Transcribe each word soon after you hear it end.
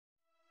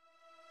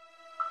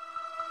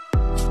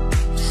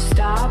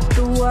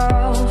the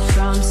world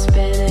from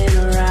spinning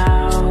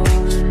around.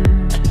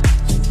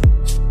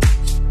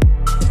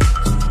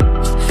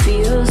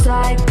 Feels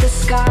like the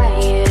sky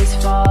is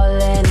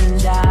falling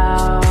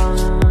down.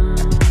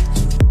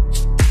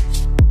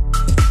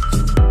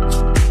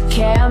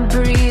 Can't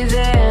breathe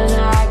in,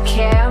 I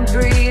can't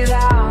breathe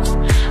out.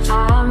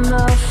 I'm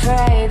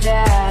afraid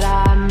that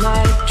I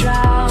might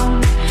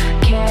drown.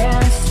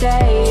 Can't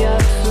stay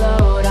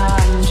afloat,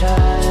 I'm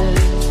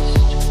just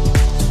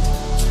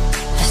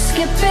a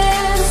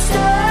skipping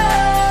stone,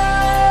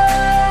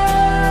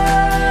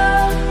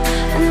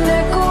 an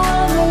echo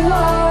on the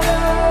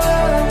water.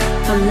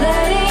 I'm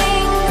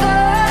letting go,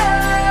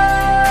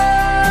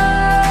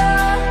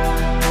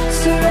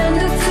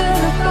 surrender to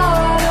the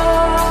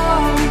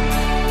bottom.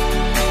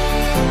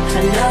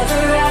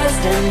 Another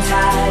rising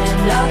tide,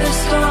 another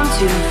storm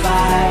to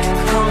fight.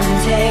 Come and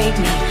take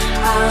me,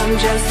 I'm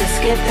just a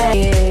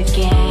skipping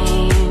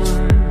game.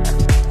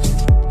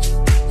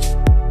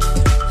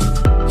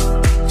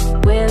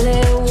 Will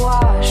it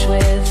wash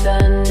with the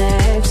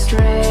next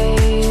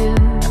rain?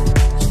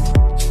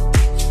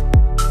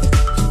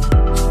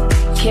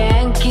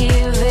 Can't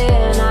give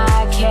in,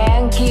 I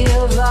can't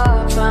give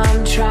up. I'm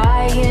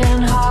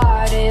trying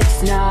hard, it's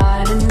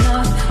not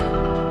enough.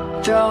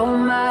 Throw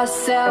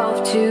myself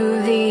to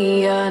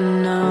the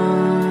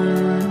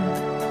unknown,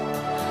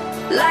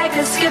 like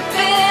a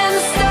skipping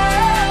stone,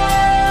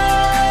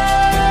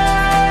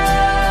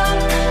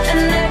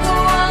 an echo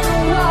on the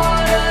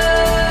water.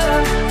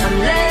 I'm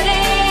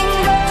letting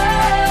go,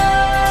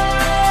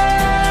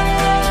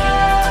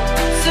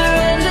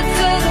 surrender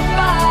to the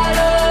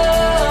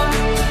bottom.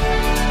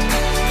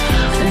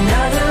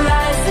 Another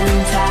rising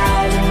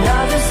tide,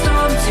 another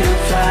storm to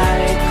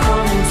fight.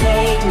 Come and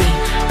take me,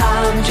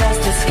 I'm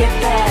just a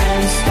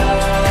skipping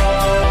stone.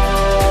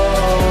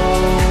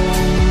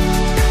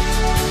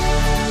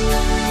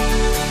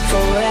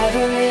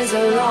 Forever is a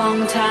long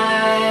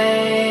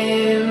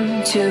time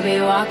to be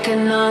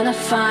walking on a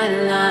fine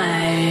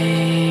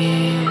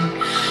line,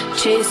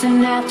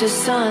 chasing after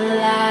sunlight,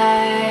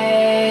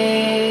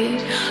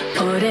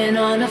 putting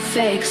on a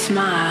fake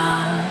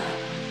smile.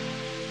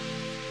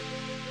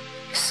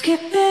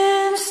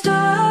 Skipping stone,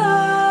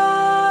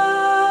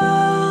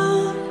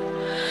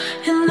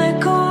 an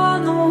echo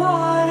on the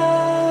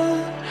water,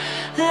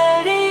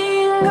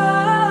 letting go,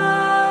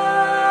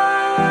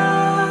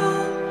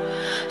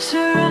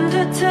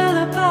 surrender to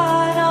the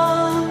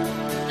bottom.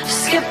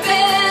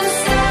 Skipping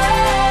stone,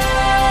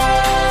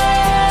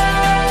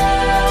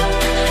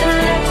 an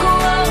echo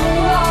on the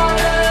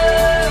water.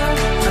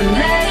 I'm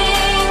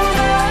letting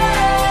go,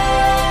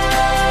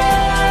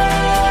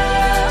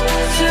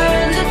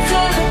 surrender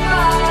to the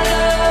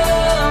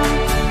bottom.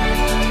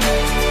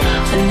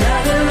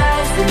 Another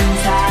rising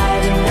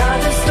tide,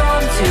 another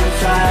storm to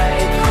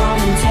fight.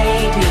 Come and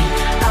take me,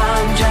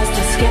 I'm just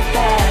a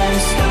skipping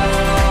stone.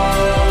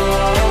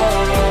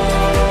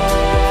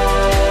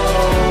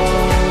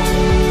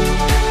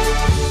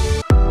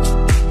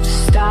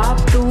 Stop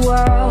the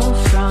world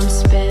from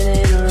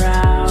spinning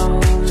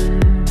around.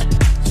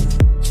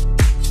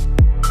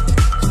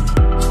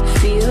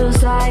 Feels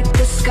like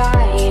the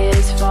sky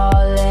is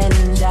falling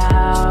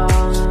down.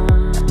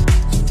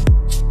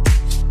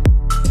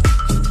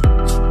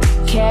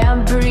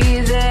 Can't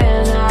breathe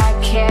in, I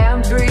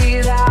can't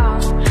breathe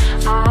out.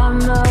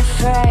 I'm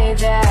afraid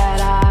that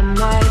I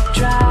might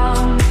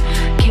drown.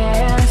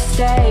 Can't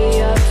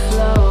stay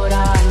afloat,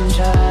 I'm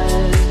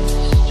just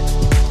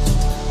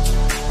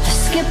a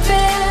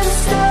skipping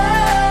stone,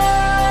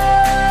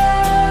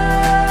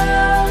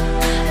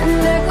 an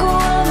echo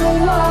on the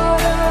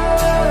water.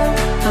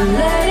 I'm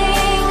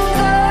letting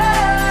go,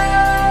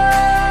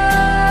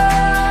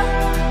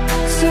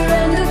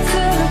 surrender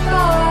to the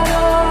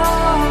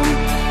bottom.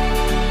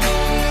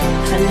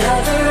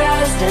 Another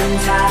rising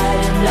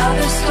tide,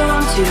 another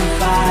storm to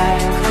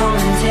fight. Come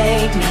and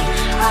take me,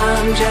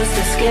 I'm just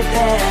a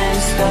skipping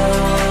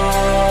stone.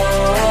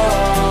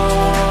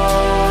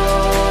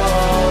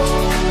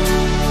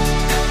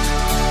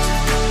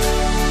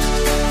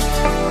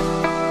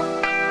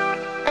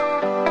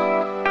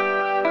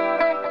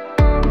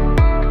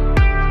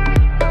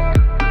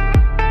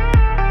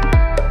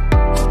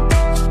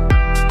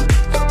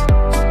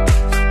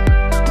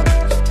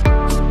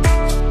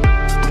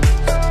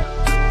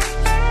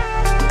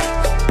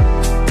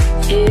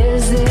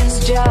 Is this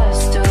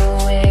just a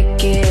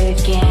wicked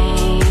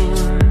game?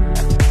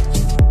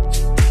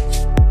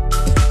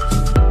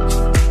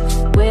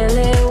 Will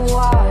it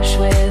wash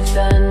with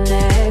the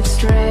next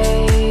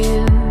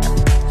rain?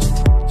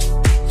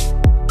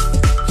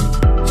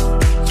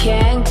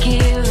 Can't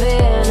give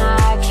in,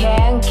 I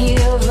can't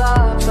give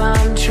up.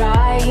 I'm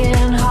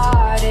trying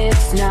hard,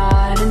 it's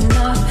not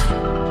enough.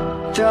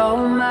 Throw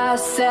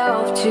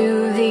myself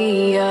to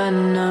the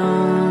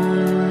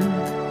unknown,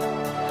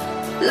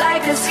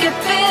 like a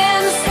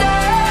skipping stone,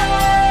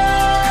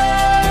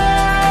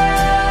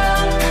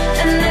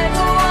 an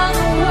echo on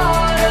the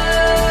water.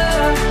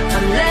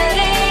 I'm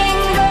letting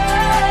go,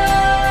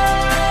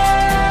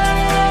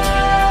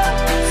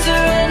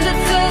 surrender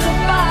to the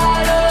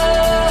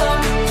bottom.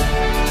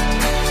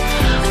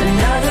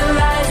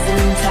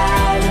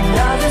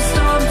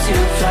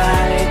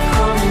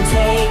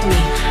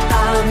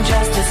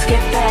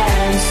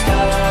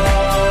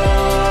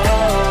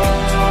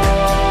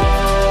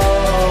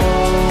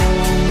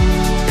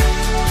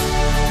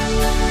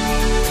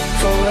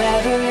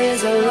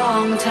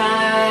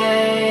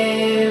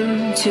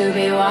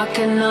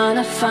 walking on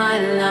a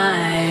fine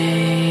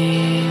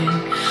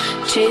line,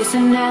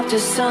 chasing after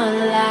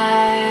sunlight,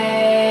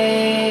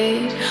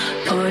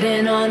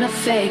 putting on a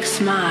fake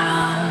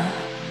smile,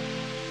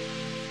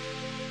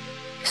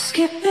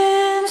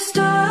 skipping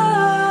stone,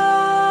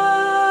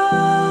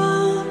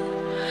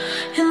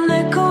 an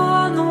echo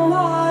on the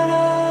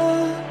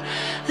water,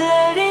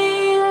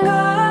 letting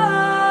go,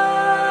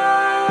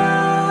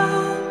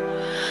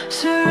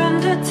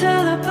 surrender to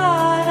the